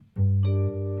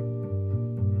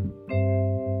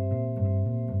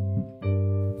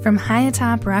From high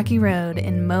atop Rocky Road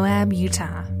in Moab,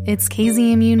 Utah, it's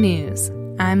KZMU News.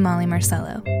 I'm Molly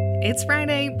Marcello. It's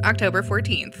Friday, October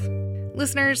 14th.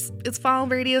 Listeners, it's Fall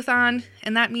Radiothon,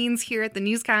 and that means here at the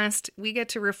newscast, we get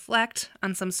to reflect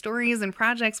on some stories and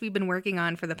projects we've been working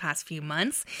on for the past few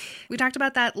months. We talked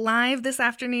about that live this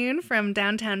afternoon from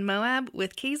downtown Moab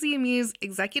with KZMU's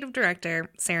Executive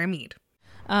Director, Sarah Mead.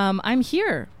 I'm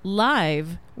here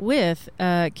live with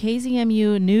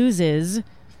KZMU News's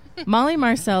Molly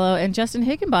Marcello and Justin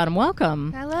Higginbottom.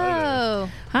 Welcome. Hello.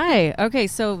 Hi. Okay,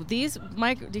 so these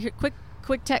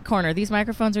quick tech corner. These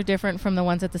microphones are different from the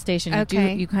ones at the station.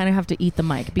 Okay. You kind of have to eat the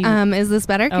mic. Is this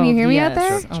better? Can you hear me out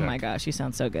there? Yes. Oh my gosh, you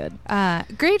sound so good.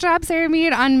 Great job, Sarah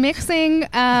Mead, on mixing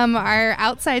our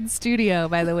outside studio,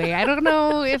 by the way. I don't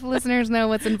know if listeners know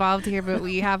what's involved here, but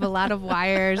we have a lot of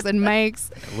wires and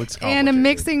mics and a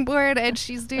mixing board, and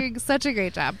she's doing such a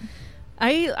great job.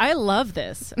 I love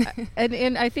this,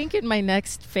 and I think in my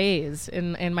next phase,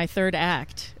 in my third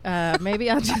act, maybe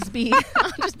I'll just be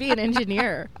an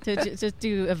engineer to just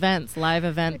do events, live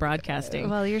event broadcasting.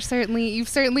 Well, you've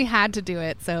certainly had to do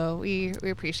it, so we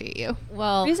appreciate you.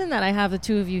 Well, the reason that I have the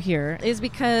two of you here is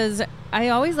because I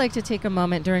always like to take a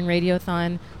moment during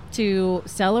Radiothon to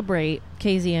celebrate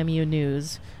KZMU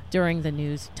News during the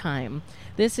news time.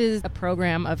 This is a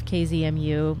program of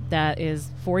KZMU that is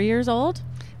 4 years old.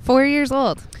 4 years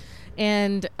old.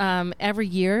 And every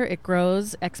year it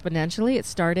grows exponentially. It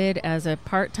started as a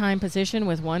part-time position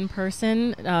with one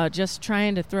person just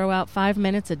trying to throw out 5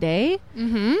 minutes a day.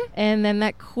 Mm-hmm. And then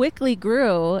that quickly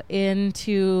grew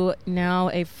into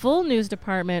now a full news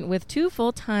department with two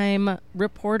full-time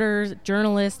reporters,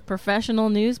 journalists, professional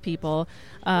news people,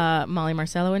 Molly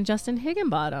Marcello and Justin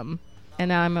Higginbottom. And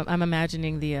now I'm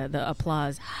imagining the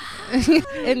applause.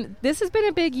 And this has been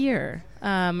a big year.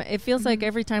 It feels like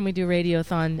every time we do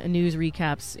Radiothon news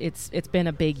recaps, it's been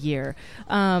a big year.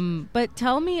 But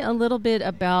tell me a little bit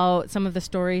about some of the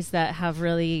stories that have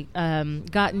really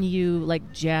gotten you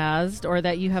like jazzed, or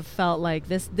that you have felt like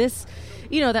this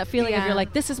that feeling of you're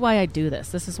like, this is why I do this.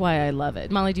 This is why I love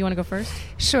it. Molly, do you want to go first?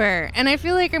 Sure. And I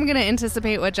feel like I'm going to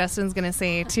anticipate what Justin's going to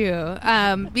say too,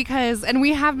 because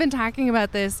we have been talking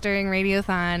about this during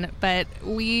Radiothon, but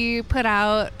we put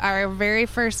out our very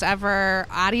first ever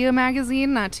audio magazine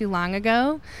not too long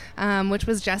ago, which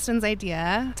was Justin's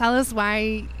idea. Tell us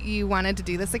why you wanted to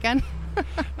do this again.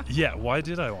 Yeah, why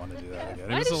did I want to do that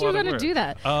again? Why did you want to do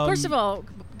that? First of all,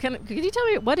 can you tell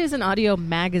me what is an audio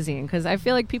magazine? Because I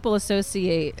feel like people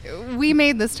associate we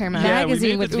made this term up.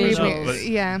 Magazine with visuals. visuals.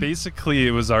 Yeah. Basically,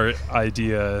 it was our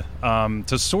idea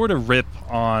to sort of rip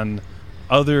on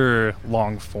other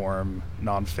long-form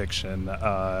nonfiction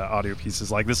audio pieces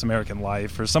like This American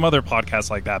Life or some other podcasts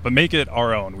like that, but make it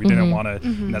our own. We didn't want to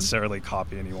necessarily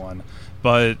copy anyone,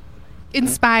 but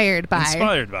Inspired by,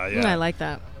 yeah. I like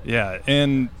that. Yeah,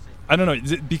 and I don't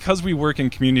know, because we work in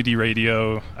community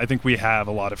radio, I think we have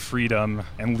a lot of freedom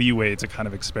and leeway to kind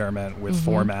of experiment with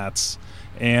formats.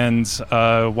 And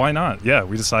why not? Yeah,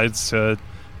 we decided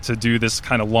to do this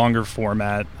kind of longer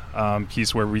format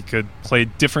piece where we could play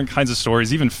different kinds of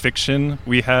stories, even fiction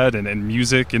we had, and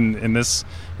music in this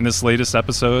latest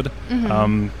episode.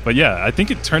 But yeah, I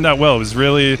think it turned out well.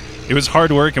 It was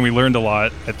hard work, and we learned a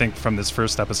lot, I think, from this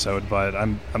first episode, but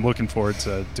I'm looking forward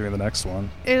to doing the next one.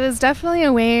 It was definitely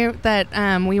a way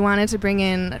that we wanted to bring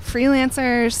in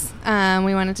freelancers.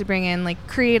 We wanted to bring in like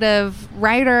creative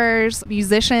writers,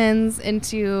 musicians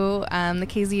into the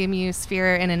KZMU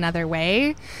sphere in another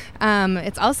way.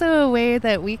 It's also a way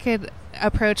that we could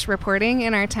approach reporting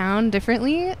in our town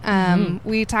differently.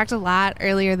 We talked a lot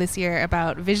earlier this year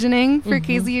about visioning for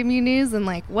KZMU News and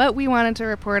like what we wanted to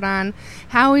report on,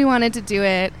 how we wanted to do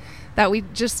it, that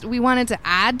we wanted to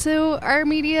add to our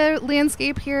media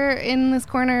landscape here in this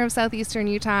corner of southeastern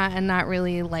Utah and not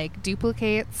really like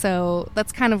duplicate. So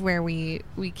that's kind of where we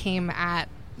came at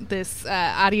this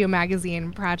audio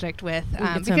magazine project with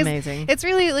it's because amazing. It's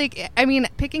really like, I mean,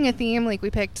 picking a theme, like we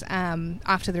picked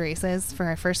Off to the Races for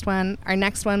our first one. Our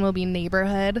next one will be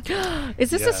Neighborhood.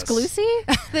 Is this exclusive?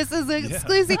 This is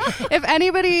exclusive. If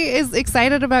anybody is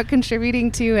excited about contributing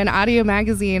to an audio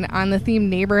magazine on the theme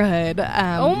Neighborhood,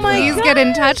 please get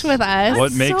in touch with us.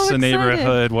 What makes so a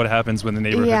neighborhood? What happens when the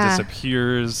neighborhood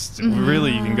disappears?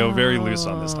 Really, you can go very loose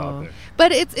on this topic.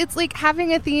 But it's like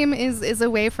having a theme is a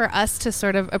way for us to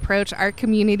sort of approach our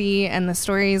community and the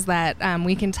stories that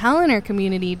we can tell in our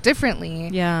community differently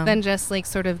than just like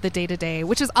sort of the day-to-day,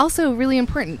 which is also really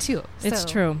important too. It's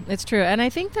true. And I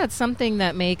think that's something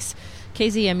that makes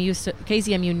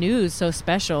KZMU News so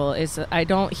special is I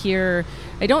don't hear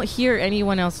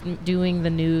anyone else doing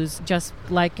the news just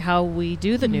like how we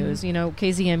do the news. You know,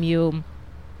 KZMU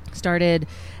Started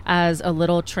as a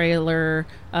little trailer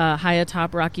high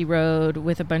atop Rocky Road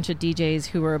with a bunch of DJs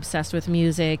who were obsessed with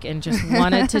music and just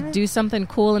wanted to do something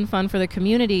cool and fun for the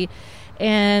community.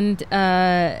 And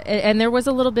there was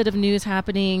a little bit of news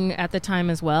happening at the time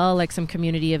as well, like some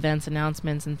community events,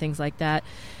 announcements, and things like that.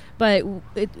 But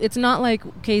it's not like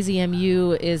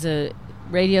KZMU is a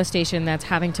radio station that's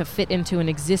having to fit into an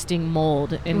existing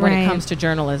mold when it comes to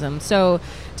journalism. So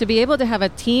to be able to have a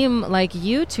team like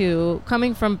you two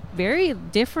coming from very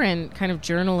different kind of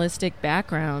journalistic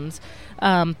backgrounds,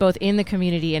 both in the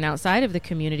community and outside of the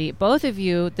community, both of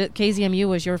you, that KZMU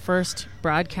was your first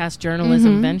broadcast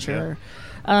journalism venture.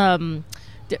 Yeah.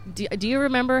 Do you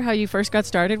remember how you first got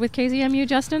started with KZMU,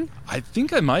 Justin? I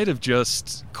think I might have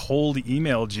just cold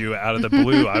emailed you out of the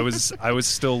blue. I was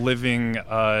still living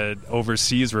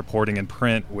overseas reporting in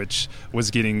print, which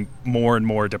was getting more and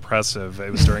more depressive. It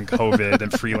was during COVID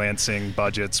and freelancing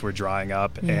budgets were drying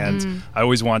up. And I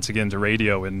always wanted to get into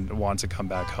radio and want to come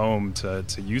back home to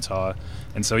Utah.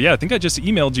 And so, I think I just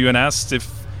emailed you and asked if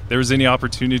there was any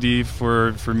opportunity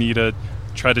for me to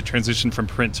try to transition from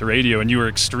print to radio, and you were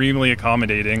extremely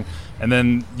accommodating. And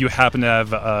then you happened to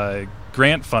have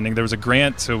grant funding. There was a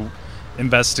grant to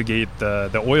investigate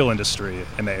the oil industry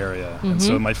in the area. And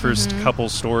so my first couple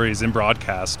stories in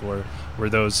broadcast were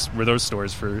those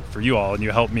stories for you all, and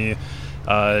you helped me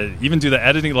even do the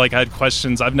editing. Like, I had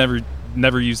questions. I've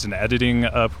never used an editing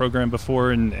program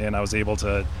before, and I was able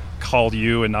to call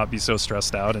you and not be so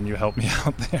stressed out, and you helped me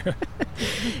out there.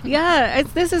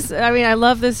 I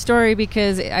love this story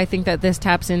because I think that this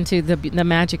taps into the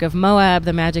magic of Moab,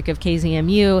 the magic of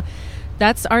KZMU.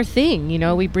 That's our thing,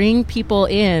 we bring people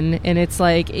in, and it's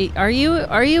like, are you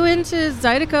into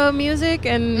Zydeco music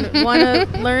and want to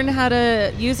learn how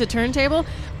to use a turntable?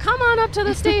 Come on up to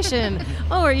the station.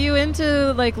 Oh, are you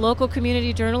into like local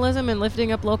community journalism and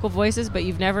lifting up local voices, but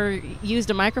you've never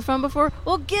used a microphone before?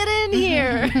 Well, get in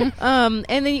here.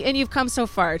 And you've come so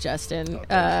far, Justin.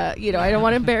 I don't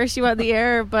want to embarrass you on the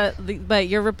air, but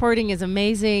your reporting is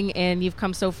amazing, and you've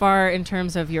come so far in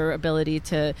terms of your ability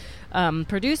to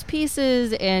produce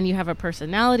pieces, and you have a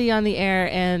personality on the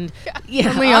air, and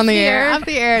only on the air. Off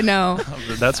the air, no.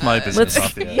 That's my business.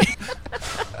 Off the air.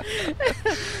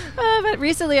 But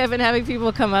recently I've been having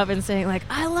people come up and saying, like,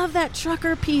 I love that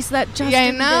trucker piece that Justin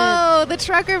did. I know, the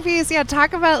trucker piece. Yeah,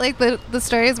 talk about like the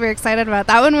stories we're excited about.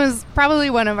 That one was probably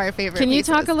one of our favorite Can you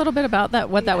pieces. talk a little bit about that,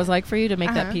 what that was like for you to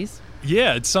make that piece?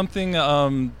 Yeah, it's something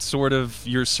sort of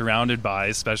you're surrounded by,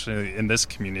 especially in this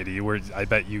community, where I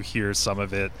bet you hear some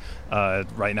of it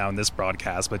right now in this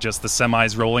broadcast, but just the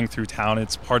semis rolling through town.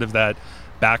 It's part of that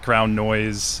background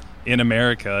noise in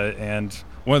America, and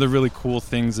one of the really cool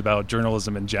things about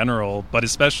journalism in general, but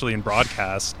especially in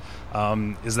broadcast,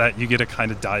 is that you get to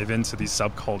kind of dive into these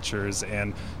subcultures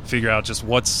and figure out just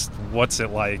what's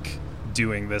it like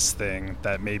doing this thing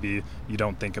that maybe you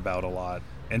don't think about a lot.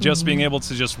 And just being able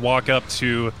to just walk up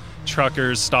to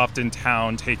truckers stopped in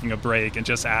town taking a break and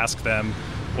just ask them,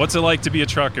 what's it like to be a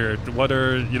trucker? What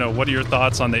are your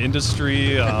thoughts on the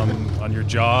industry, on your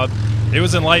job? It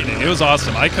was enlightening. It was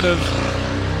awesome. I could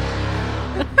have...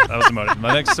 That was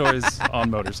my next story is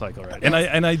on motorcycle riding.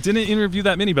 And I didn't interview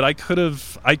that many, but I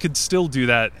could still do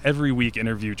that every week,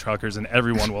 interview truckers, and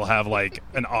everyone will have like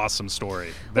an awesome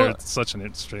story. They're such an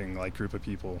interesting group of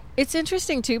people. It's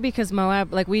interesting too because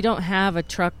Moab, we don't have a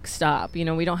truck stop. We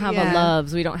don't have a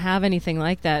Love's, we don't have anything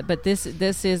like that. But this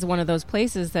is one of those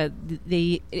places that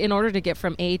in order to get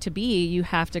from A to B, you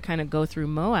have to kind of go through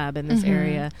Moab in this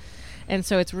area. And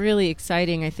so it's really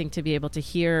exciting, I think, to be able to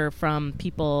hear from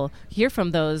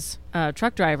those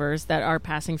truck drivers that are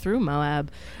passing through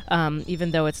Moab,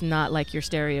 even though it's not like your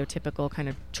stereotypical kind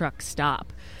of truck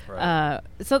stop. Right.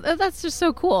 So that's just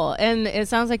so cool. And it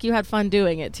sounds like you had fun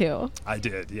doing it, too. I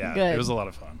did, yeah. Good. It was a lot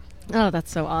of fun. Oh,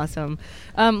 that's so awesome.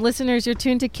 Listeners, you're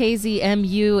tuned to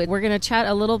KZMU. We're going to chat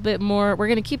a little bit more. We're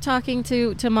going to keep talking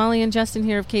to Molly and Justin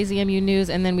here of KZMU News,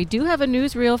 and then we do have a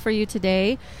newsreel for you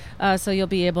today, so you'll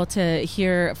be able to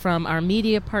hear from our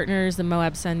media partners, the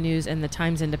Moab Sun News and the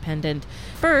Times Independent.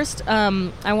 First,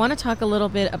 I want to talk a little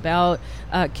bit about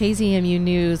KZMU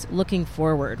News looking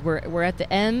forward. We're at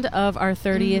the end of our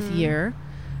 30th year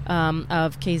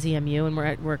of KZMU,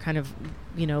 and we're kind of,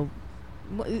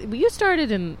 you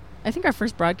started in... I think our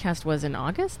first broadcast was in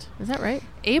August. Is that right?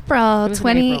 April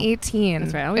 2018.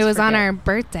 That's right. It was on our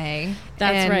birthday.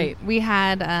 That's right. We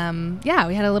had,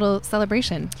 we had a little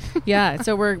celebration. Yeah.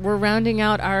 So we're rounding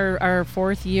out our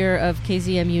fourth year of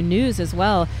KZMU News as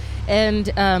well. And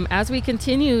as we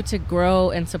continue to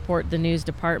grow and support the news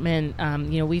department,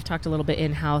 we've talked a little bit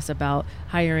in-house about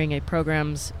hiring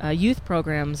a youth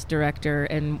programs director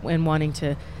and wanting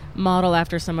to model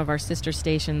after some of our sister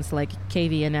stations like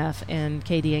KVNF and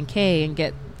KDNK and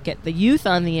get the youth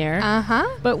on the air.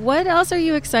 But what else are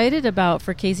you excited about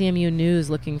for KZMU News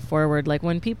looking forward? Like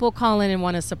when people call in and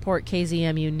want to support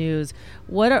KZMU News,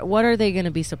 what are they going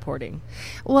to be supporting?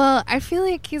 Well, I feel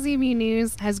like KZMU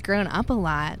News has grown up a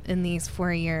lot in these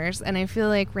 4 years, and I feel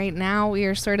like right now we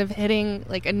are sort of hitting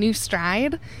like a new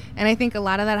stride, and I think a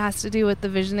lot of that has to do with the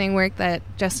visioning work that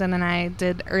Justin and I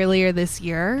did earlier this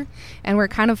year, and we're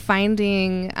kind of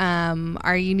finding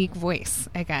our unique voice,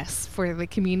 I guess, for the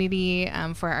community,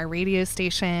 for our radio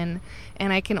station,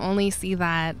 and I can only see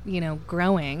that,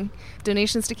 growing.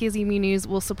 Donations to KZMU News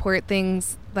will support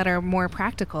things that are more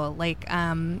practical, like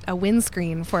a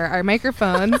windscreen for our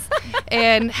microphones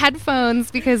and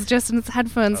headphones, because Justin's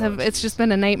headphones it's just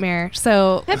been a nightmare.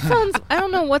 So headphones, I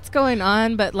don't know what's going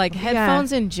on, but like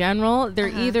headphones in general, they're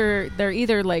either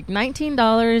like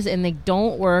 $19 and they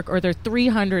don't work, or they're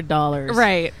 $300.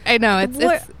 Right. I know. It's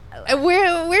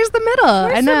where's the middle?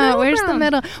 Where's the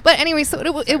middle? But anyway,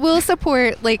 so it will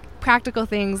support like practical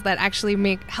things that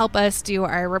actually help us do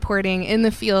our reporting in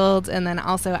the field and then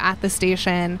also at the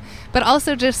station, but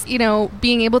also just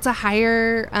being able to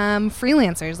hire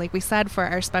freelancers, like we said, for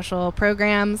our special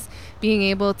programs, being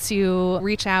able to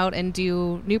reach out and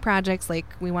do new projects. Like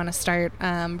we want to start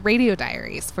radio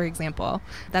diaries, for example.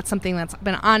 That's something that's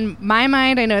been on my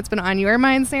mind. I know it's been on your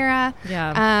mind, Sarah.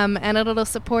 Yeah. And it'll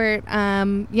support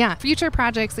future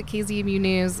projects at KZMU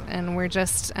News, and we're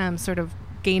just sort of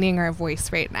gaining our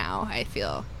voice right now, I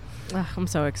feel. I'm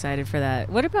so excited for that.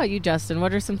 What about you, Justin?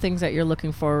 What are some things that you're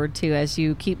looking forward to as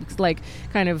you keep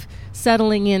kind of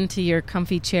settling into your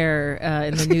comfy chair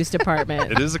in the news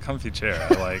department? It is a comfy chair.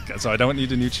 So I don't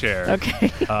need a new chair.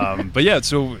 Okay. But yeah,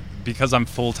 so because I'm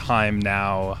full-time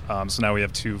now, so now we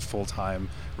have 2 full-time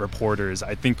reporters,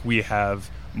 I think we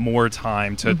have more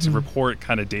time to report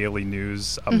kind of daily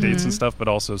news updates and stuff, but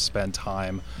also spend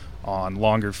time on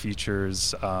longer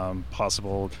features,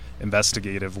 possible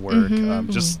investigative work,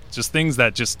 just things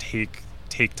that just take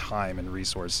time and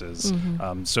resources.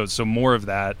 So more of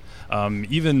that,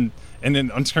 even, and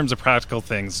then in terms of practical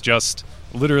things, just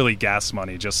literally gas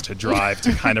money just to drive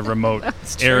to kind of remote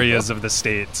areas of the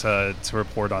state to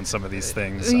report on some of these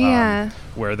things.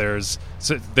 Where there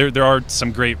are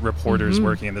some great reporters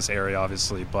working in this area,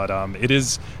 obviously, but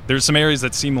there's some areas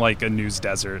that seem like a news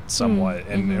desert somewhat,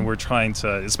 and we're trying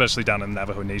to, especially down in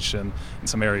Navajo Nation, and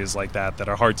some areas like that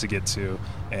are hard to get to.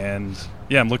 And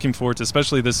I'm looking forward to,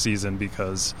 especially this season,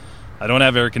 because I don't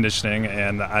have air conditioning,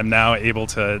 and I'm now able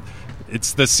to.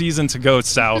 It's the season to go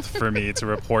south for me to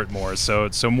report more. So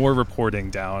more reporting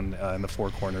down in the Four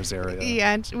Corners area.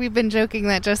 Yeah, we've been joking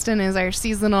that Justin is our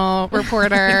seasonal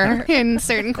reporter in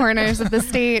certain corners of the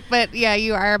state. But yeah,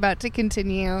 you are about to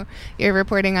continue your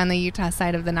reporting on the Utah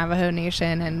side of the Navajo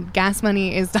Nation, and gas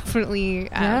money is definitely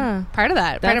part of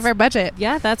that, part of our budget.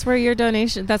 Yeah, that's where your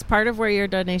donation. That's part of where your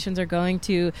donations are going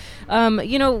to.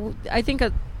 I think.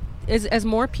 As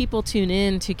more people tune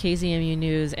in to KZMU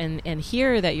News and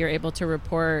hear that you're able to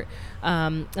report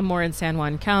more in San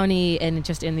Juan County and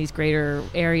just in these greater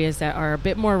areas that are a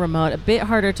bit more remote, a bit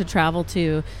harder to travel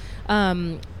to,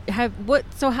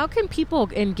 so how can people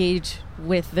engage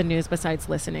with the news besides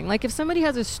listening? Like if somebody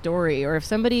has a story, or if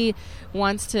somebody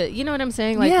wants to, you know what I'm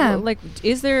saying?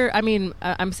 Is there,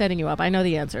 I'm setting you up. I know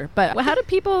the answer, but how do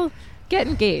people get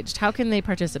engaged? How can they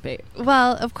participate?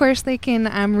 Well, of course, they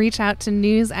can reach out to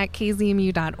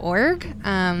news@kzmu.org.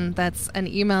 That's an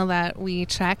email that we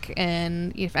check,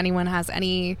 and if anyone has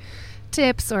any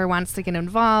tips or wants to get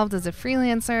involved as a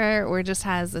freelancer or just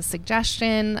has a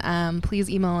suggestion, please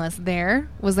email us there.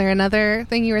 Was there another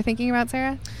thing you were thinking about,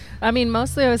 Sarah?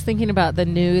 Mostly I was thinking about the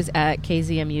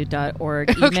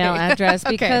news@kzmu.org email address,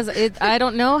 because I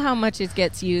don't know how much it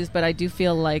gets used, but I do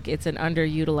feel like it's an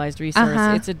underutilized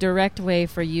resource. It's a direct way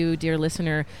for you, dear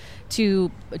listener, to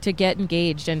get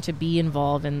engaged and to be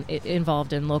involved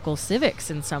in local civics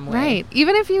in some way. Right.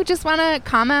 Even if you just want to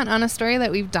comment on a story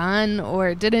that we've done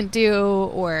or didn't do,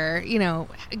 or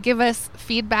give us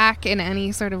feedback in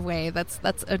any sort of way, that's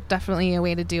definitely a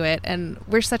way to do it. And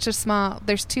we're such a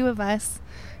there's 2 of us.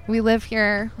 We live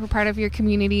here. We're part of your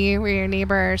community. We're your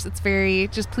neighbors. It's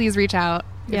just please reach out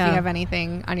if you have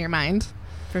anything on your mind.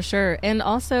 For sure. And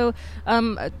also,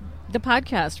 the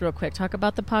podcast, real quick. Talk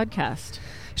about the podcast.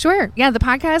 Sure. Yeah, the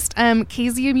podcast,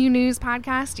 KZMU News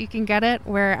Podcast, you can get it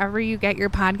wherever you get your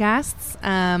podcasts.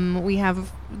 We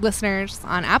have listeners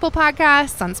on Apple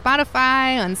Podcasts, on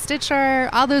Spotify, on Stitcher,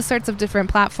 all those sorts of different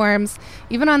platforms,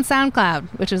 even on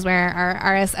SoundCloud, which is where our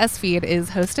RSS feed is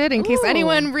hosted, in case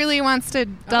anyone really wants to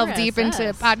delve deep into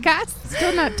podcasts.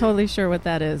 Still not totally sure what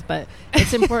that is, but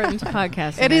it's important to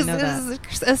podcasting. It is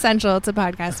essential to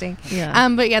podcasting. Yeah.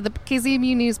 But yeah, the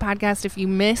KZMU News Podcast, if you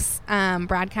miss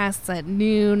broadcasts at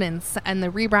noon and the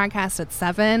rebroadcast at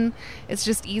 7, it's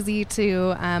just easy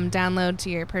to download to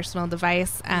your personal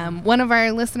device. One of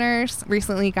our listeners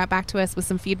recently got back to us with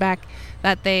some feedback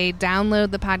that they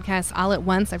download the podcast all at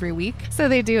once every week. So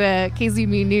they do a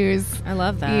KZMU News. I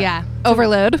love that. Yeah.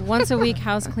 Overload. Once a week,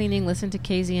 house cleaning, listen to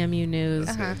KZMU News.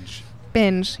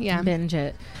 Binge. Yeah. Binge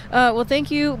it. Well, thank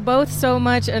you both so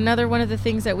much. Another one of the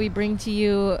things that we bring to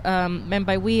you, and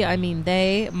by we, I mean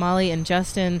they, Molly and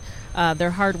Justin,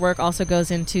 their hard work also goes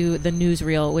into the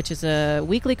Newsreel, which is a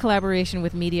weekly collaboration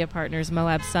with media partners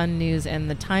Moab Sun News and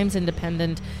the Times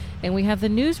Independent. And we have the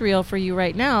Newsreel for you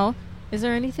right now. Is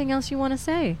there anything else you want to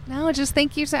say? No, just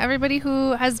thank you to everybody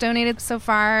who has donated so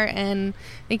far, and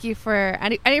thank you for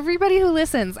everybody who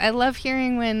listens. I love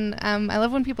hearing when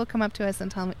people come up to us and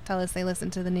tell us they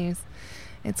listen to the news.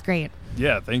 It's great.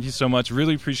 Yeah, thank you so much.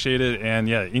 Really appreciate it. And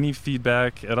yeah, any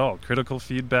feedback at all, critical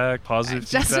feedback, positive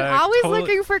Justin, feedback. always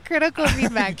looking for critical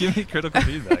feedback. Give me critical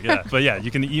feedback, yeah. But yeah,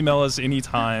 you can email us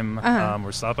anytime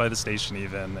or stop by the station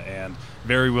even, and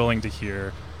very willing to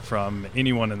hear from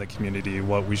anyone in the community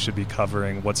what we should be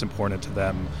covering, what's important to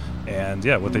them, and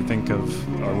yeah, what they think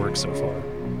of our work so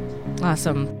far.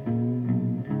 Awesome.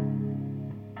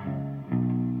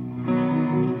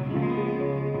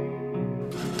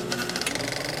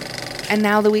 And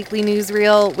now the weekly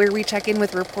newsreel, where we check in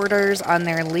with reporters on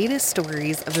their latest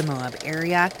stories of the Moab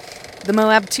area. The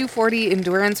Moab 240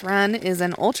 Endurance Run is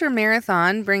an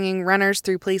ultra-marathon bringing runners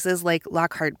through places like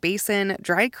Lockhart Basin,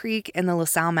 Dry Creek, and the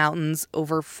LaSalle Mountains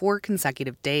over 4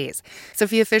 consecutive days.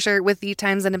 Sophia Fisher with the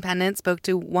Times Independent spoke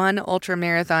to one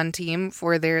ultra-marathon team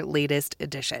for their latest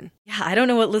edition. Yeah, I don't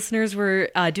know what listeners were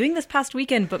doing this past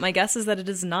weekend, but my guess is that it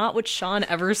is not what Sean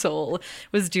Eversole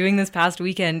was doing this past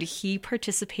weekend. He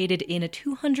participated in a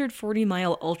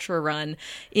 240-mile ultra run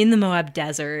in the Moab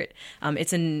Desert.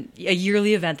 It's a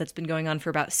yearly event that's been going on for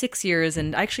about 6 years,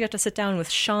 and I actually got to sit down with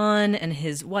Sean and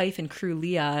his wife and crew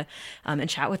Leah and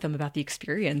chat with them about the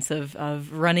experience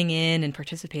of running in and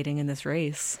participating in this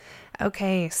race.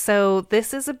 Okay, so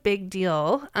this is a big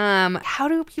deal. How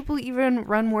do people even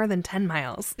run more than 10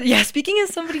 miles? Yeah, speaking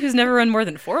as somebody who's never run more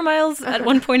than 4 miles at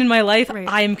one point in my life, Right.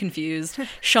 I am confused.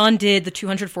 Sean did the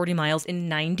 240 miles in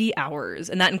 90 hours,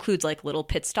 and that includes like little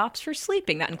pit stops for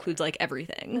sleeping. That includes like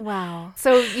everything. Wow.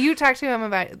 So you talked to him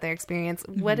about their experience.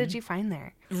 What did you find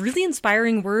there? Really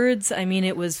inspiring words. I mean,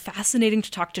 it was fascinating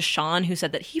to talk to Sean, who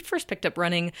said that he first picked up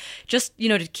running just,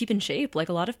 to keep in shape, like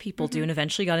a lot of people do, and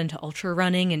eventually got into ultra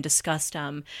running and discussed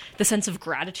the sense of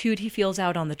gratitude he feels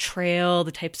out on the trail,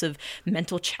 the types of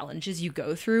mental challenges you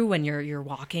go through when you're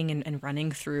walking and running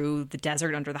through the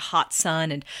desert under the hot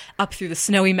sun and up through the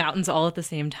snowy mountains all at the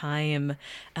same time.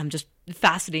 Just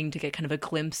fascinating to get kind of a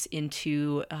glimpse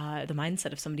into the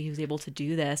mindset of somebody who's able to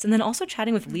do this. And then also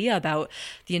chatting with Leah about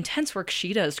the intense work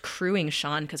she does crewing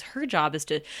Sean, because her job is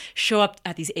to show up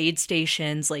at these aid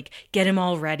stations, like get him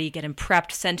all ready, get him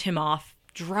prepped, send him off,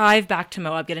 drive back to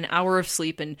Moab, get an hour of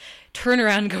sleep, and turn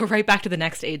around and go right back to the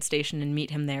next aid station and meet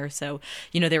him there. So,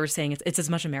 they were saying it's as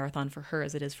much a marathon for her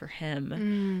as it is for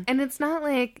him. And it's not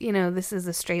like, this is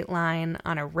a straight line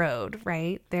on a road,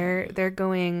 right? They're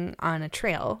going on a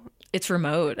trail. It's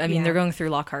remote. I mean, they're going through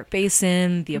Lockhart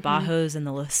Basin, the Abajos and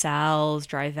the LaSalles,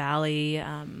 Dry Valley.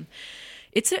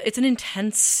 It's an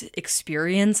intense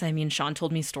experience. I mean, Sean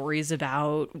told me stories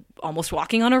about almost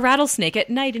walking on a rattlesnake at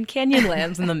night in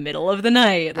Canyonlands in the middle of the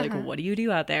night. Like, what do you do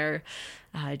out there?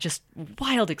 Just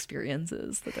wild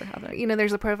experiences that they're having.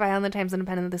 There's a profile in the Times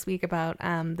Independent this week about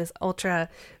this ultra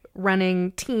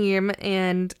running team,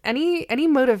 and any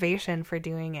motivation for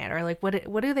doing it, or like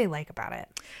what do they like about it?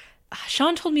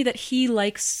 Sean told me that he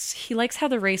likes how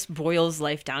the race boils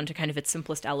life down to kind of its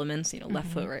simplest elements, left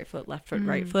foot, right foot, left foot,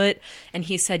 right foot. And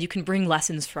he said you can bring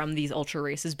lessons from these ultra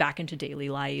races back into daily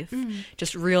life,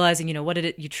 just realizing, what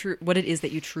it is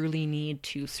that you truly need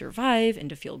to survive and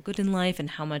to feel good in life, and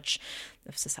how much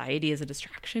of society is a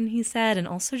distraction, he said, and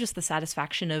also just the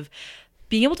satisfaction of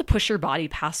being able to push your body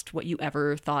past what you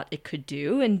ever thought it could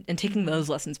do, and taking those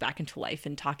lessons back into life,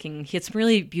 and talking. He had some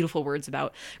really beautiful words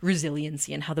about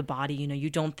resiliency and how the body, you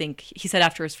don't think, he said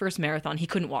after his first marathon, he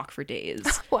couldn't walk for days.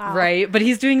 Wow. Right? But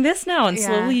he's doing this now, and Yeah.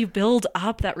 slowly you build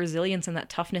up that resilience and that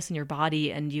toughness in your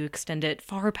body, and you extend it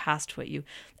far past what you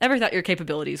ever thought your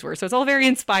capabilities were. So it's all very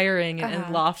inspiring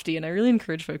and lofty, and I really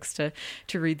encourage folks to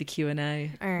read the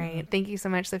Q&A. All right. Thank you so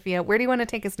much, Sophia. Where do you want to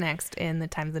take us next in the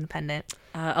Times Independent?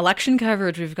 Election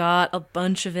coverage, we've got a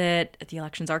bunch of it. The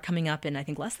elections are coming up in, I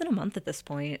think, less than a month at this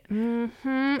point.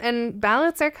 And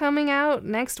ballots are coming out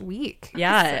next week.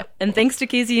 Yeah, and thanks to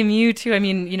KZMU too. I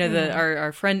mean,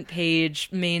 our front page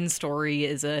main story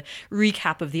is a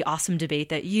recap of the awesome debate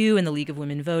that you and the League of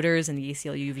Women Voters and the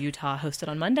ACLU of Utah hosted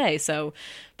on Monday. So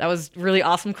that was really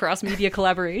awesome cross-media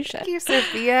collaboration. Thank you,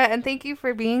 Sophia, and thank you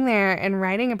for being there and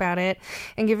writing about it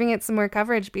and giving it some more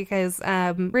coverage, because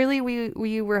really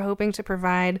we were hoping to provide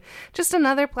just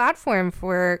another platform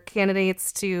for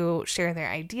candidates to share their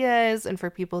ideas and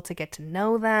for people to get to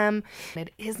know them.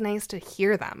 It is nice to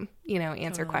hear them,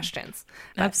 answer questions.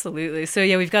 Absolutely. So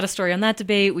yeah, we've got a story on that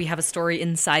debate. We have a story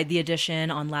inside the edition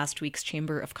on last week's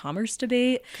Chamber of Commerce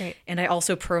debate. Great. And I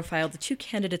also profiled the two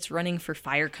candidates running for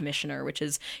fire commissioner, which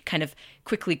is kind of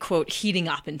quickly, quote, heating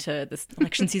up into this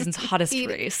election season's hottest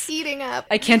race. Heating up.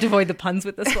 I can't avoid the puns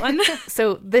with this one.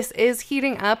 So this is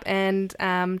heating up, and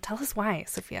tell us why,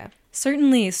 Sophia.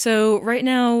 Certainly. So right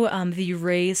now, the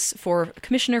race for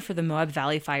commissioner for the Moab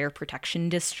Valley Fire Protection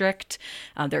District,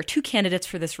 there are two candidates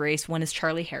for this race. One is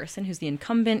Charlie Harrison, who's the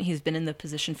incumbent. He's been in the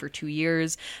position for 2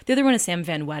 years. The other one is Sam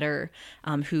Van Wetter,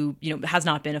 who has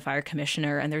not been a fire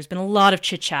commissioner. And there's been a lot of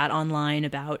chit-chat online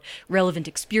about relevant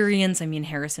experience. I mean,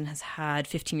 Harrison has had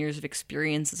 15 years of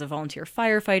experience as a volunteer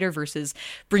firefighter versus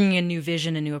bringing a new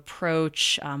vision, a new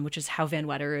approach, which is how Van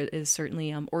Wetter is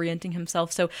certainly orienting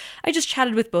himself. So I just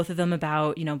chatted with both of them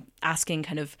about, asking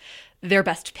kind of their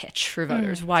best pitch for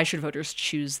voters. Why should voters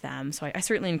choose them? So I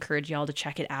certainly encourage y'all to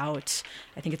check it out.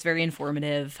 I think it's very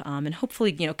informative, and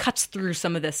hopefully, cuts through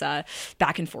some of this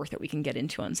back and forth that we can get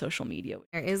into on social media.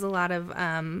 There is a lot of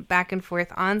back and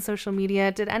forth on social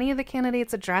media. Did any of the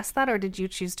candidates address that, or did you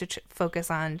choose to focus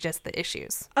on just the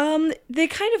issues? They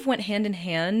kind of went hand in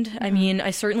hand. I mean, I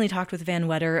certainly talked with Van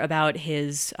Wetter about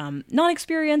his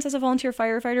non-experience as a volunteer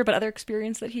firefighter, but other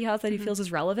experience that he has that he feels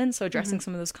is relevant. So addressing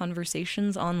some of those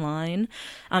conversations online.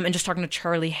 And just talking to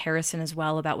Charlie Harrison as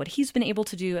well about what he's been able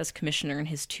to do as commissioner in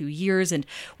his 2 years and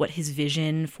what his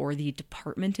vision for the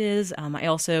department is. I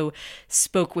also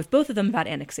spoke with both of them about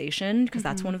annexation, because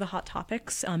that's one of the hot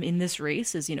topics in this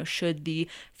race is, should the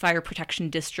fire protection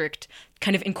district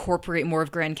kind of incorporate more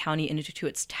of Grand County into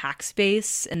its tax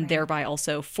base and thereby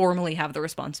also formally have the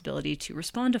responsibility to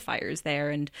respond to fires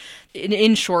there. And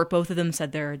in short, both of them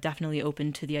said they're definitely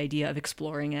open to the idea of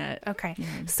exploring it. Okay.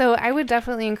 So I would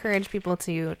definitely encourage people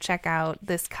to check out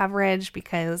this coverage,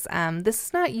 because this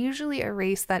is not usually a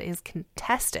race that is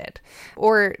contested,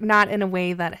 or not in a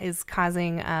way that is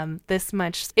causing this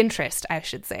much interest, I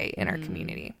should say, in our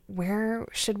community. Where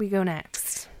should we go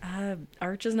next?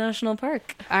 Arches National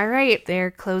Park. All right.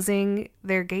 They're closing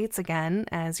their gates again,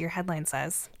 as your headline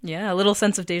says. Yeah, a little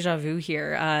sense of deja vu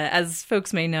here. As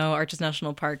folks may know, Arches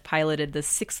National Park piloted the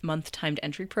 6-month timed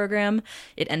entry program.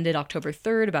 It ended October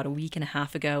 3rd, about a week and a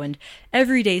half ago, and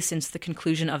every day since the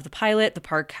conclusion of the pilot, the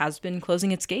park has been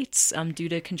closing its gates due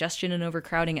to congestion and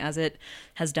overcrowding, as it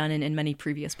has done in many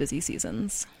previous busy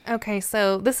seasons. Okay,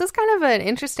 so this is kind of an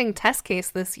interesting test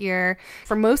case this year.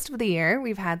 For most of the year,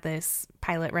 we've had this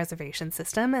pilot reservation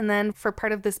system, and then for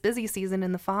part of this busy season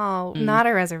in the fall, not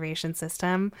a reservation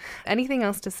system. Anything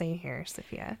else to say here,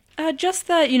 Sophia? Just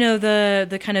that,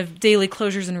 the kind of daily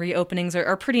closures and reopenings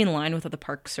are pretty in line with what the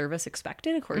Park Service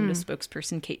expected, according to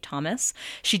spokesperson Kate Thomas.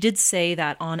 She did say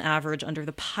that on average under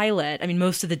the pilot, I mean,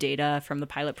 most of the data from the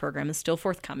pilot program is still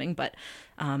forthcoming, but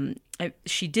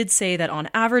she did say that on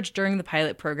average during the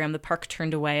pilot program, the park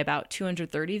turned away about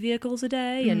 230 vehicles a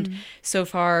day. And so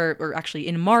far, or actually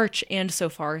in March and so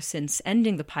far since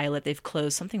ending the pilot, they've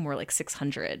closed something more like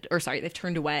 600, they've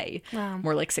turned away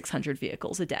more like 600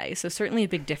 vehicles a day. So certainly a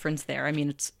big difference there. I mean,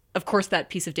 it's, of course, that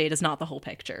piece of data is not the whole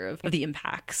picture of the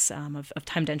impacts of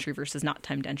timed entry versus not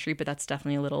timed entry, but that's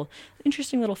definitely a little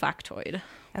interesting little factoid.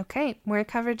 Okay, more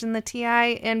coverage in the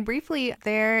TI. And briefly,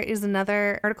 there is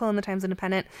another article in the Times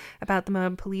Independent about the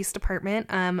Moab Police Department,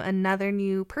 another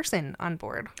new person on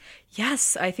board.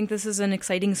 Yes, I think this is an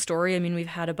exciting story. I mean, we've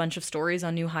had a bunch of stories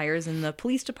on new hires in the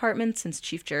police department since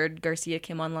Chief Jared Garcia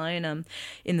came online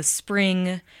in the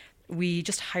spring. we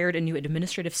just hired a new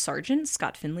administrative sergeant,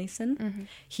 Scott Finlayson.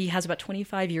 He has about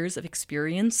 25 years of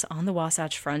experience on the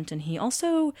Wasatch Front, and he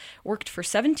also worked for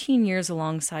 17 years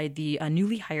alongside the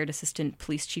newly hired assistant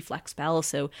police chief Lex Bell.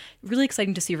 So really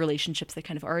exciting to see relationships that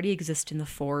kind of already exist in the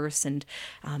force, and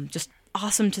just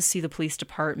awesome to see the police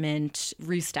department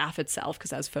restaff itself,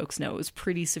 because as folks know, it was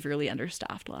pretty severely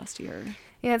understaffed last year.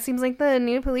 Yeah, it seems like the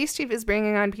new police chief is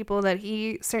bringing on people that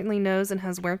he certainly knows and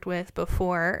has worked with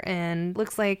before, and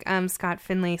looks like Scott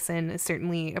Finlayson is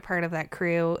certainly a part of that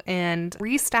crew. And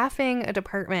restaffing a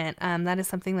department, that is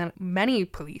something that many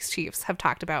police chiefs have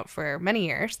talked about for many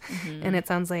years, and it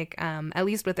sounds like at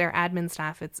least with their admin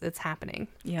staff, it's happening.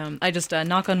 Yeah, I just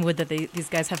knock on wood that these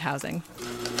guys have housing.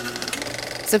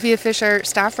 Sophia Fisher,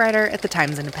 staff writer at the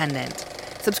Times Independent.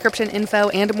 Subscription info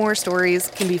and more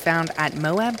stories can be found at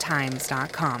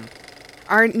moabtimes.com.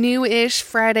 Our new-ish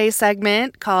Friday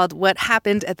segment called What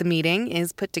Happened at the Meeting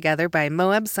is put together by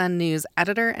Moab Sun News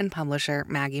editor and publisher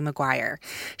Maggie McGuire.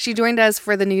 She joined us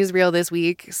for the newsreel this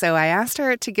week, so I asked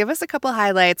her to give us a couple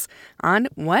highlights on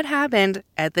what happened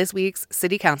at this week's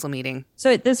City Council meeting.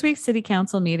 So at this week's City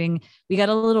Council meeting, we got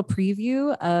a little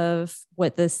preview of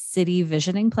what the city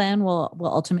visioning plan will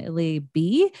ultimately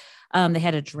be. They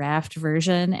had a draft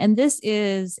version, and this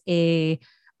is a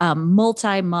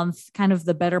multi-month, kind of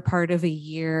the better part of a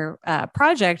year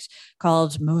project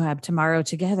called Moab Tomorrow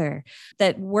Together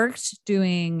that worked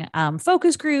doing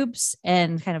focus groups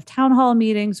and kind of town hall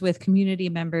meetings with community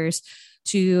members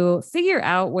to figure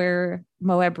out where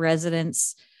Moab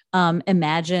residents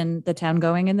imagine the town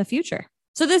going in the future.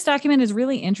 So this document is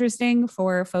really interesting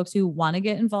for folks who want to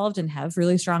get involved and have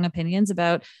really strong opinions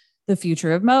about the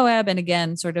future of Moab. And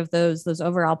again, sort of those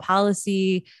overall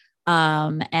policy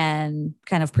and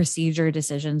kind of procedure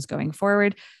decisions going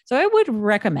forward. So I would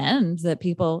recommend that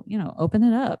people, open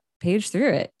it up, page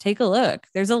through it, take a look.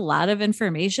 There's a lot of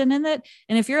information in it.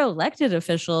 And if your elected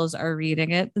officials are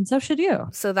reading it, then so should you.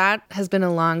 So that has been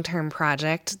a long-term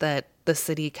project that the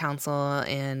city council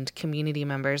and community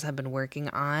members have been working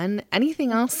on.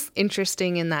 Anything else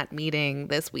interesting in that meeting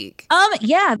this week?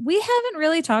 Yeah, we haven't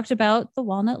really talked about the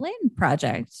Walnut Lane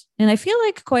project, and I feel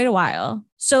like quite a while.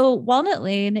 So Walnut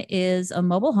Lane is a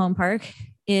mobile home park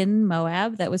in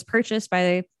Moab that was purchased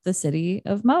by the city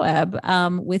of Moab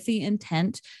with the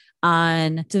intent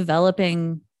on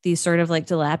developing these sort of like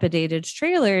dilapidated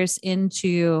trailers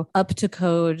into up to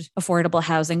code affordable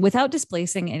housing without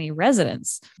displacing any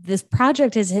residents. This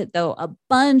project has hit, though, a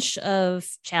bunch of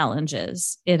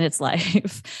challenges in its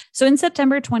life. So in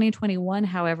September 2021,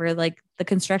 however, like the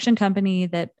construction company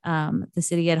that the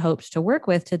city had hoped to work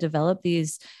with to develop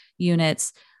these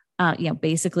units,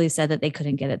 basically said that they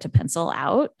couldn't get it to pencil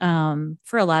out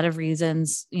for a lot of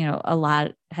reasons. A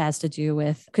lot has to do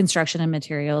with construction and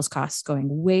materials costs going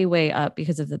way, way up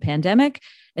because of the pandemic.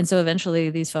 And so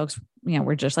eventually these folks,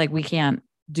 were just like, we can't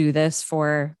do this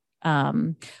for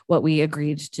what we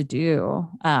agreed to do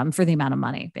for the amount of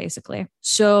money, basically.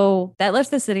 So that left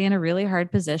the city in a really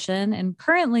hard position. And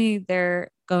currently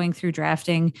they're going through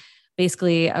drafting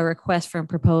basically a request for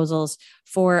proposals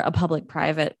for a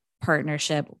public-private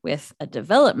partnership with a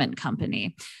development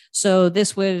company. So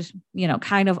this would,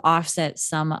 kind of offset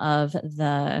some of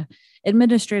the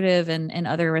administrative and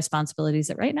other responsibilities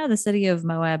that right now the city of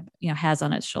Moab, has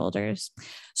on its shoulders.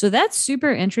 So that's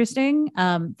super interesting.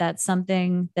 That's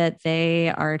something that they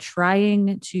are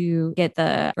trying to get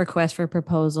the request for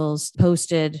proposals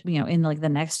posted, in like the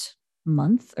next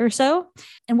month or so.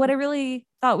 And what I really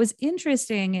thought was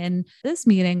interesting in this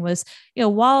meeting was,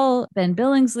 while Ben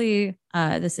Billingsley,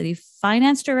 the city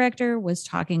finance director, was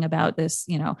talking about this,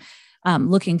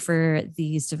 looking for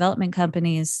these development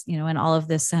companies, and all of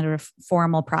this kind of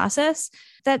formal process,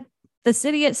 that the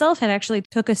city itself had actually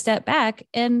took a step back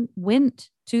and went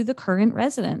to the current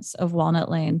residents of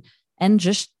Walnut Lane and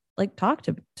just like talked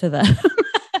to them,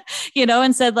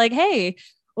 and said like, hey,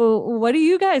 well, what do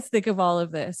you guys think of all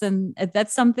of this? And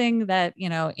that's something that,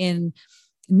 in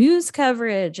news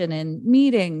coverage and in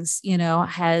meetings,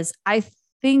 has, I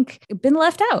think, been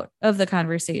left out of the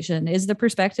conversation, is the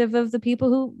perspective of the people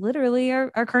who literally are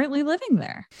currently living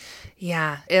there.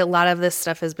 Yeah, a lot of this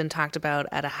stuff has been talked about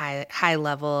at a high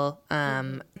level.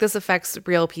 This affects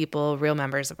real people, real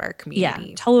members of our community.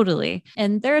 Yeah, totally.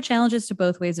 And there are challenges to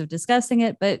both ways of discussing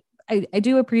it, but I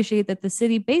do appreciate that the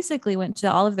city basically went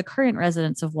to all of the current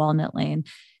residents of Walnut Lane.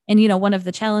 And, one of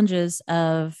the challenges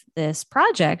of this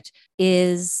project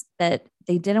is that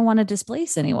they didn't want to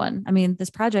displace anyone. I mean, this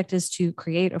project is to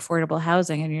create affordable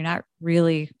housing, and you're not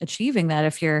really achieving that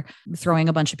if you're throwing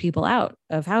a bunch of people out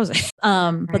of housing.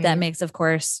 But that makes, of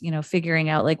course, figuring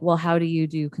out like, well, how do you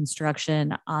do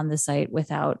construction on the site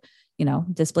without,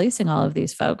 displacing all of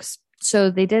these folks.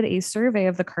 So they did a survey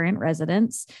of the current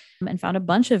residents and found a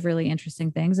bunch of really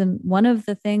interesting things. And one of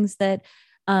the things that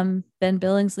Ben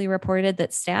Billingsley reported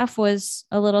that staff was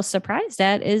a little surprised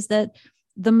at is that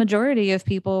the majority of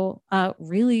people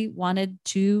really wanted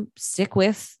to stick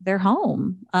with their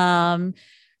home.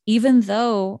 Even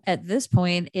though at this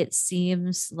point, it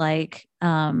seems like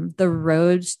the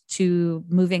road to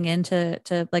moving into,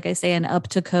 like I say, an up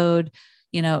to code,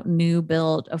 new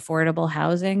build affordable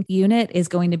housing unit is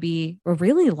going to be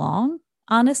really long.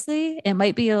 Honestly, it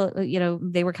might be,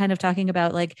 they were kind of talking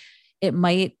about like, it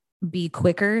might be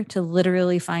quicker to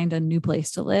literally find a new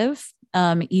place to live,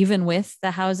 even with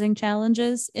the housing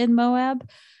challenges in Moab.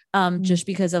 Just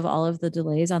because of all of the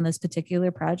delays on this particular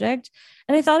project.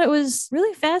 And I thought it was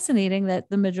really fascinating that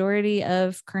the majority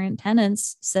of current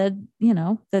tenants said,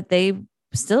 that they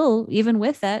still, even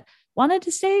with that, wanted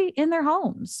to stay in their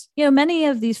homes. Many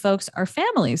of these folks are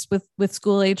families with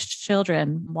school-aged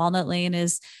children. Walnut Lane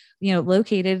is,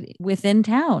 located within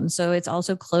town. So it's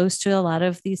also close to a lot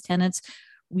of these tenants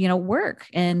work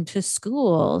and to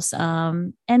schools.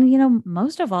 And,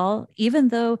 most of all, even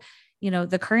though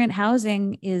the current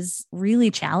housing is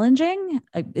really challenging.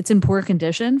 It's in poor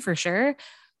condition for sure.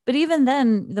 But even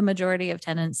then, the majority of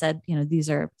tenants said, these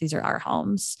are our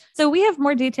homes. So we have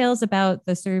more details about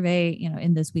the survey,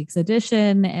 in this week's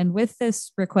edition. And with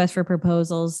this request for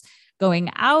proposals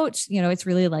going out, it's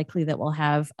really likely that we'll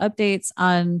have updates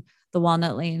on the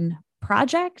Walnut Lane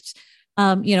project,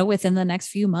 within the next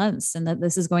few months. And that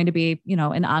this is going to be,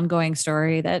 an ongoing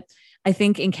story that I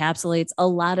think encapsulates a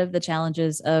lot of the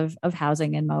challenges of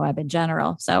housing in Moab in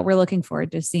general. So we're looking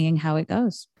forward to seeing how it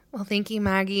goes. Well, thank you,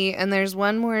 Maggie. And there's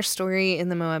one more story in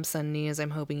the Moab Sun News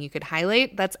I'm hoping you could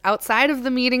highlight that's outside of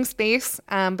the meeting space,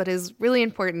 but is really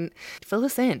important. Fill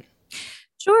us in.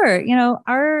 Sure.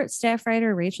 Our staff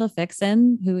writer, Rachel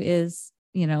Fixon, who is,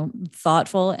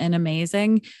 thoughtful and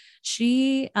amazing,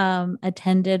 she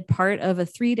attended part of a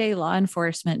 3-day law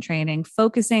enforcement training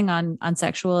focusing on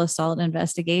sexual assault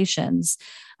investigations,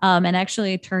 and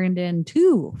actually turned in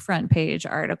 2 front page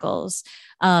articles,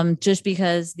 just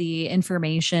because the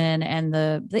information and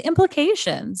the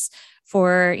implications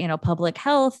for, public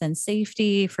health and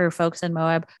safety for folks in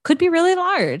Moab could be really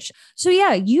large. So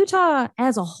yeah, Utah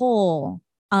as a whole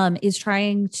is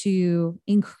trying to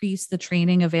increase the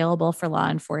training available for law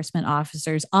enforcement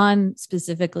officers on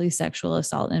specifically sexual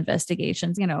assault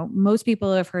investigations. Most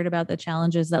people have heard about the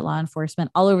challenges that law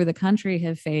enforcement all over the country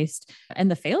have faced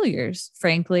and the failures,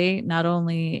 frankly, not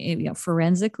only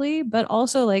forensically, but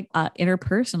also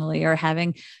interpersonally, or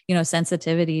having,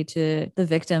 sensitivity to the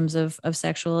victims of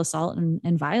sexual assault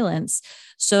and violence.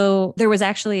 So there was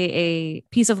actually a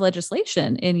piece of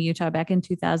legislation in Utah back in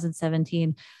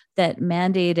 2017 that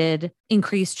mandated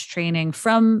increased training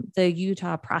from the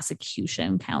Utah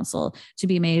Prosecution Council to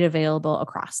be made available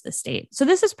across the state. So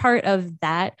this is part of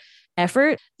that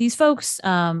effort. These folks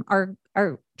are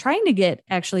trying to get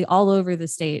actually all over the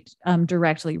state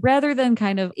directly, rather than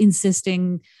kind of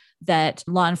insisting that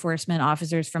law enforcement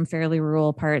officers from fairly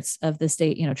rural parts of the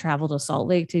state, travel to Salt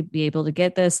Lake to be able to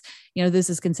get this. This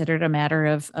is considered a matter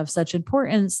of such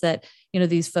importance that,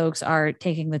 these folks are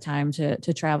taking the time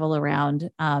to travel around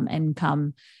and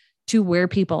come to where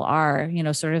people are,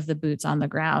 sort of the boots on the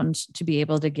ground to be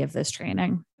able to give this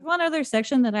training. One other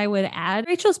section that I would add,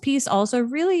 Rachel's piece also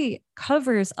really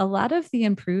covers a lot of the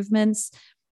improvements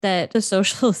that the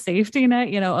social safety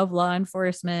net, of law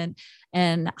enforcement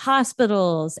and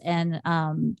hospitals and,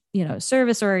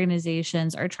 service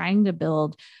organizations are trying to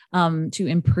build to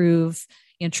improve,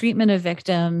 treatment of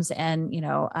victims and,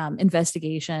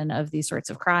 investigation of these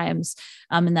sorts of crimes.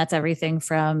 And that's everything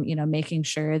from, making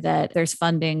sure that there's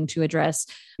funding to address,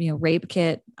 rape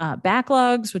kit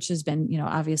backlogs, which has been,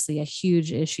 obviously a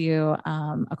huge issue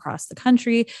across the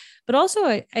country. But also,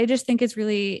 I just think it's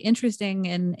really interesting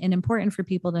and important for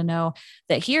people to know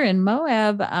that here in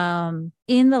Moab,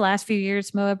 in the last few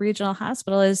years, Moab Regional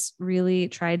Hospital has really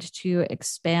tried to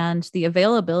expand the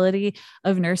availability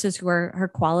of nurses who are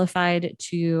qualified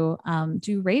to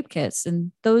do rape kits.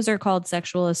 And those are called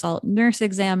sexual assault nurse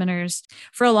examiners.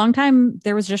 For a long time,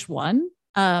 there was just one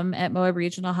at Moab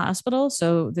Regional Hospital.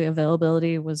 So the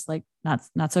availability was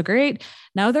not so great.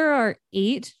 Now there are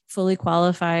 8 fully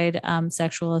qualified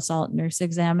sexual assault nurse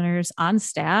examiners on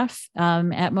staff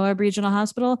at Moab Regional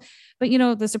Hospital. But,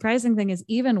 the surprising thing is,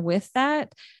 even with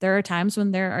that, there are times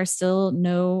when there are still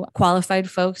no qualified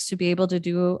folks to be able to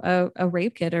do a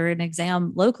rape kit or an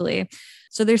exam locally.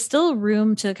 So there's still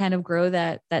room to kind of grow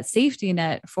that safety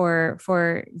net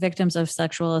for victims of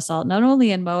sexual assault, not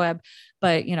only in Moab,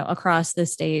 but, across the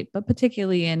state, but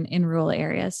particularly in rural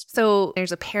areas. So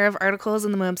there's a pair of articles articles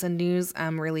in the Moab Sun News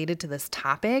related to this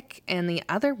topic, and the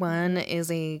other one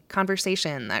is a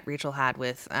conversation that Rachel had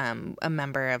with a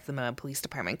member of the Moab Police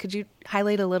Department. Could you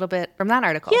highlight a little bit from that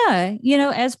article?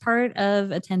 Yeah, as part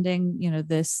of attending,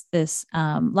 this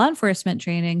law enforcement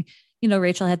training,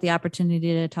 Rachel had the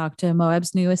opportunity to talk to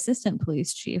Moab's new assistant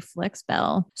police chief, Lex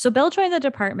Bell. So Bell joined the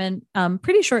department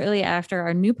pretty shortly after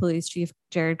our new police chief,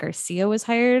 Jared Garcia, was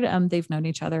hired. They've known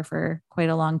each other for quite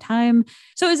a long time.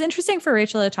 So it was interesting for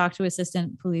Rachel to talk to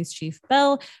Assistant Police Chief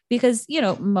Bell because,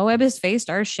 Moab has faced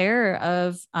our share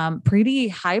of pretty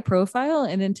high profile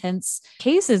and intense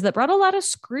cases that brought a lot of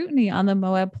scrutiny on the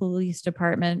Moab Police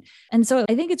Department. And so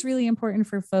I think it's really important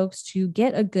for folks to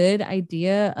get a good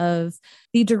idea of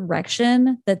the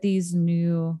direction that these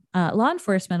new law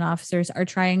enforcement officers are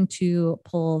trying to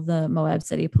pull the Moab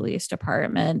City Police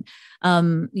Department.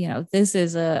 This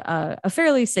is a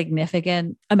fairly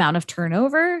significant amount of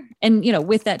turnover. And,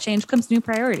 with that change comes new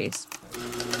priorities.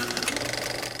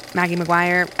 Maggie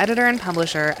McGuire, editor and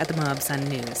publisher at the Moab Sun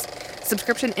News.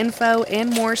 Subscription info and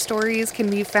more stories can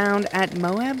be found at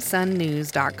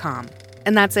moabsunnews.com.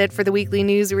 And that's it for the weekly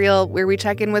newsreel, where we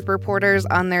check in with reporters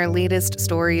on their latest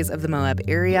stories of the Moab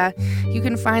area. You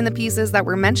can find the pieces that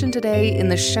were mentioned today in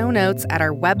the show notes at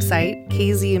our website,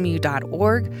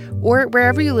 kzmu.org, or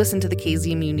wherever you listen to the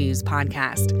KZMU News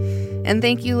podcast. And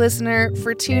thank you, listener,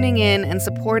 for tuning in and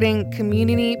supporting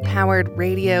community-powered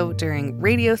radio during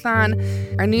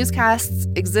Radiothon. Our newscast's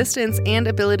existence and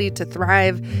ability to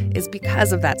thrive is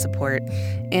because of that support,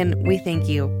 and we thank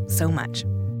you so much.